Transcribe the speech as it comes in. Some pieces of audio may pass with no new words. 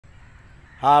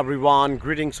Hi everyone,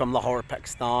 greetings from Lahore,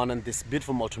 Pakistan and this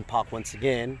beautiful mountain park once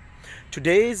again.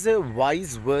 Today's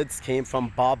wise words came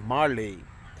from Bob Marley,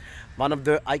 one of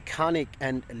the iconic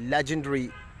and legendary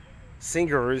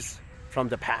singers from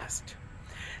the past.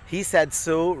 He said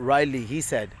so rightly, he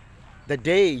said, "The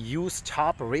day you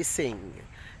stop racing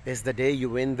is the day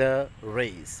you win the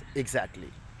race."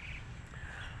 Exactly.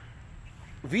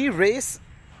 We race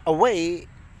away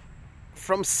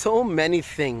from so many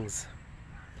things,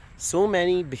 so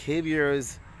many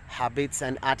behaviors, habits,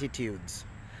 and attitudes,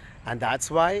 and that's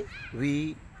why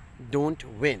we don't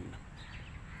win.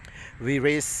 We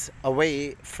race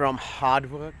away from hard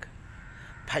work,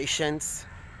 patience,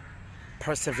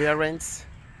 perseverance,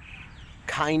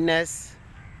 kindness,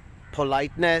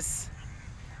 politeness,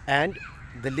 and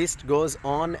the list goes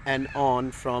on and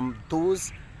on from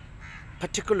those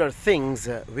particular things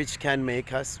which can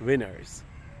make us winners.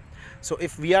 So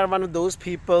if we are one of those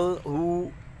people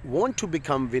who want to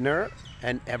become winner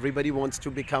and everybody wants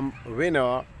to become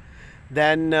winner,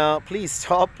 then please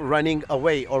stop running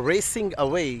away or racing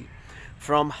away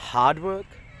from hard work,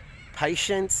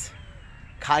 patience,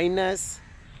 kindness,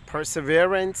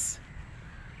 perseverance,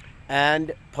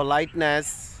 and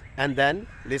politeness, and then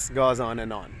list goes on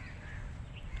and on.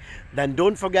 Then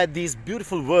don't forget these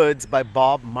beautiful words by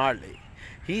Bob Marley.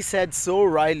 He said so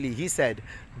rightly, he said,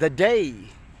 "The day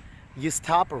you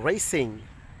stop racing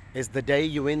is the day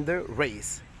you win the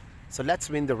race." So let's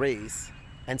win the race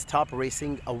and stop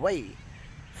racing away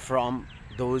from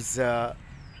those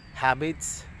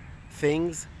habits,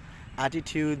 things,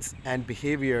 attitudes, and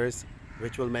behaviors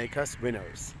which will make us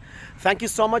winners. Thank you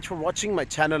so much for watching my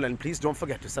channel, and please don't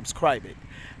forget to subscribe it.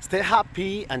 Stay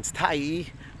happy and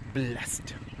stay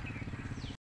blessed.